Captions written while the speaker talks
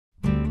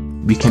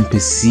We can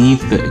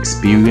perceive the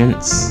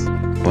experience,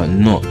 but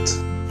not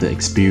the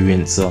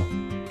experiencer.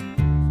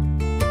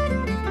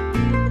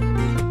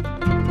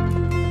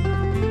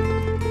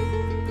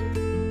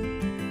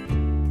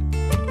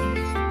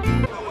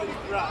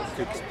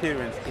 To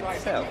experience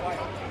itself.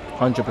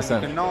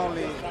 100%. You can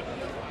only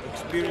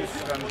experience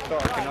and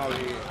thought can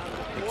only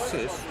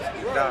exist.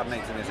 That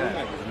makes any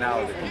sense. Because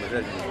now the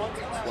conversation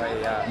is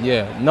way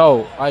Yeah,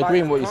 no, I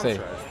agree with what you say.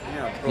 contrast. You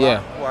know, black, Yeah.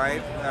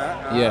 white,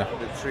 Yeah.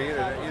 the tree, you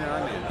know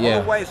what I mean? Yeah.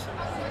 Otherwise,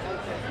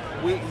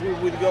 we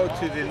would go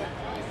to the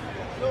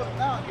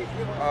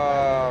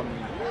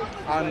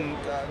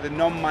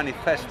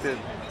non-manifested,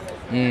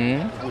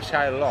 which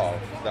I love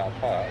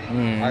that part.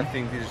 I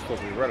think this is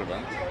totally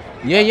relevant.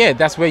 Yeah,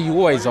 that's where you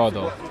always are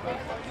though.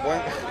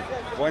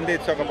 When they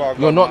talk about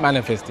You're not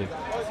manifested.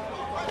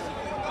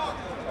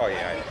 Oh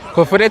yeah.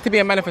 Because for there to be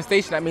a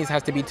manifestation, that means it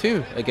has to be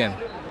two again.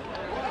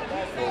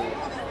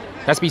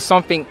 Has to be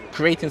something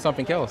creating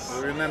something else.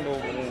 Remember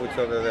when we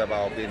talked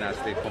about being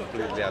asleep,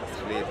 completely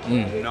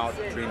asleep, not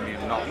dreaming,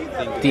 not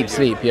thinking. Deep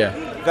sleep, yeah.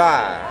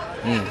 That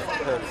is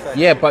perfection.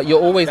 Yeah, but you're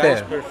always That there.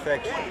 is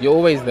perfection. You're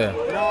always there.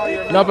 No,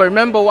 you're No, not. but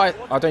remember what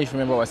I don't even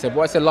remember what I said.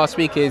 What I said last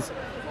week is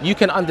you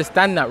can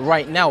understand that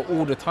right now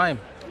all the time,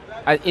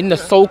 in the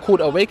so-called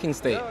awakening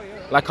state,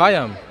 like I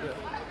am.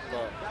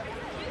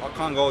 I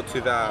can't go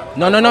to that.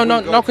 No,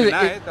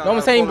 because what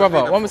I'm saying,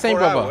 brother.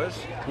 What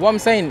What I'm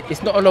saying,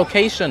 it's not a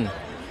location.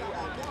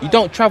 You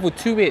don't travel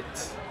to it.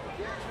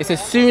 It's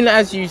as soon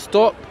as you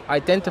stop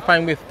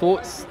identifying with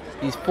thoughts,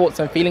 these thoughts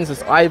and feelings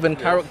as Ivan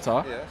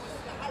character, Yes.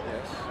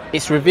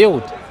 it's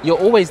revealed. You're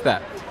always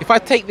that. If I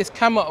take this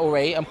camera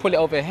array and pull it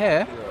over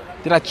here,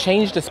 did I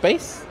change the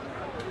space?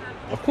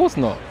 Of course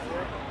not.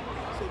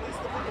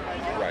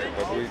 Right,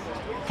 but we.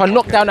 If I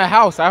knock down a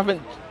house, I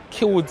haven't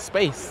killed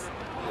space.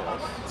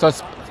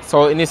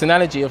 So in this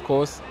analogy, of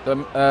course,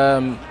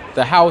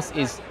 the house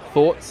is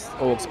thoughts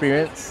or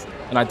experience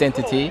and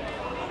identity,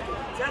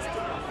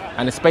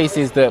 and the space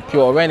is the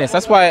pure awareness.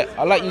 That's why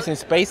I like using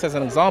space as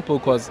an example,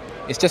 because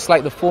it's just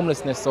like the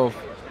formlessness of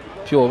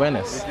pure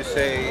awareness. Would you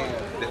say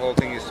the whole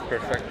thing is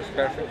perfect? Is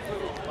perfect?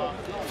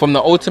 From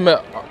the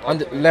ultimate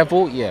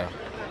level, yeah.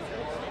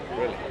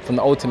 Really? From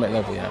the ultimate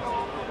level, yeah.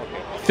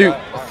 Okay. Through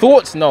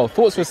thoughts, no.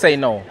 Thoughts would say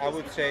no. I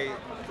would say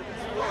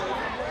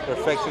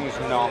perfection is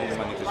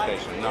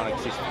non-manifestation,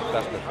 non-existence.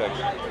 That's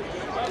perfection.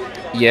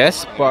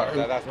 Yes, but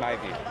That's my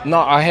view. no,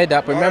 I heard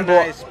that. But remember,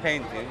 Organized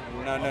painting.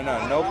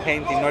 No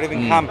painting, not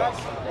even canvas.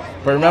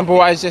 but remember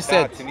what I just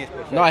said. That to me is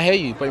perfection. No, I hear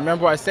you. But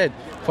remember what I said.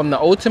 From the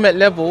ultimate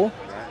level,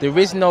 there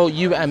is no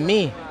you and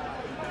me.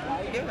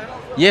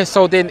 Yeah,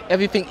 so then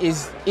everything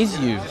is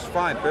you. It's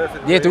fine,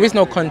 perfect. Yeah, there is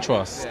no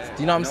contrast.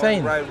 Do you know what I'm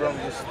saying? Right, wrong,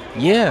 just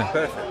Yeah.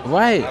 perfect.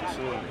 Right.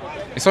 Absolutely.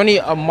 It's only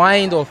a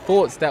mind or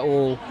thoughts that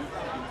will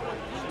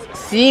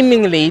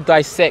seemingly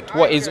dissect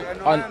what is.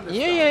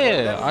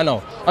 Yeah. I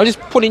know. I'm just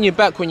pulling you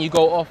back when you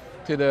go off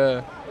to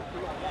the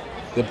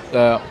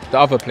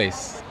other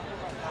place,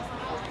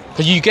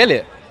 because you get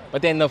it,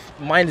 but then the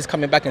mind is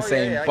coming back and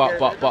saying, but.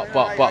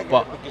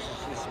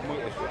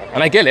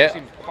 And I get it. It's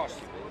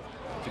impossible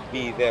to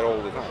be there all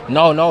the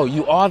time. No,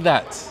 you are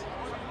that.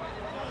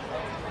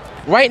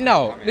 Right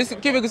now, let's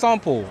give an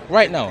example.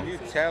 Right now. Can you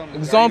tell me?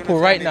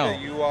 Example are you gonna right tell me now.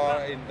 that you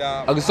are in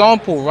that.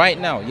 Example right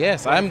now.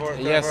 Yes, I'm.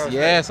 24,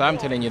 Yes, I'm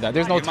telling you that.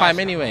 There's no You time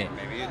must. anyway.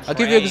 Maybe you I'll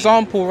give you an train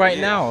example right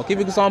for now. years. I'll give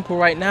you an example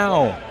right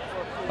now.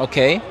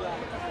 Okay.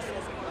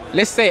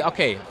 Let's say,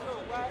 okay,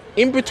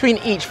 in between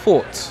each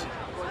thought,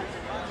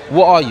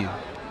 what are you?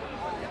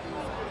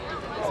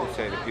 I would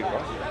say the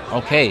people.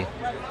 Okay.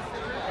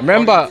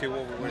 Remember, According to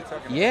what we were talking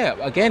about. yeah,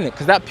 again,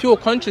 because that pure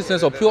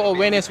consciousness or pure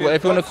awareness, Pure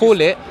whatever you want to thoughts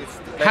call it, It's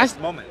the has best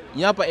moment.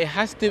 yeah, but it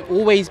has to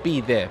always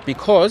be there,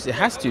 because it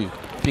has to,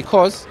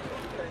 because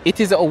it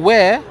is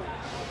aware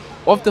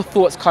of the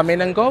thoughts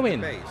coming and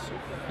going. Base.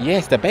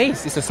 Yes, the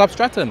base. It's a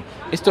substratum.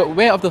 It's the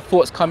aware of the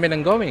thoughts coming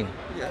and going.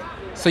 Yeah.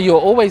 So you're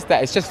always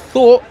that. It's just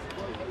thought.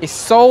 It's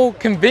so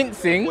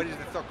convincing. When is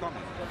the thought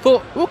coming?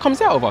 Thought what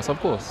comes out of us, of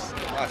course.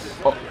 Us.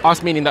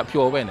 Us meaning that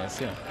pure awareness.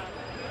 Yeah.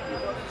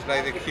 It's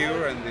like the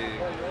cure and the.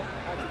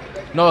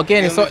 No,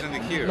 again, it's Illness and the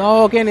cure.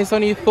 no. Again, it's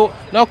only thought.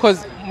 No,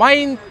 because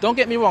mind. Don't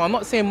get me wrong. I'm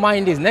not saying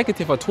mind is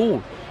negative at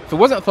all. If it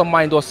wasn't for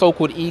mind or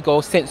so-called ego,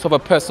 sense of a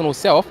personal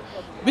self,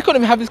 we couldn't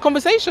even have this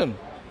conversation.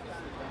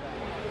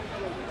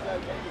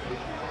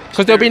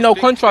 Because there'll be no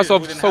contrast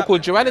of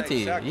so-called duality.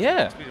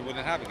 Yeah. It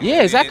wouldn't happen.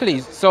 Yeah, exactly.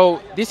 So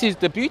this is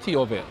the beauty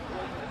of it.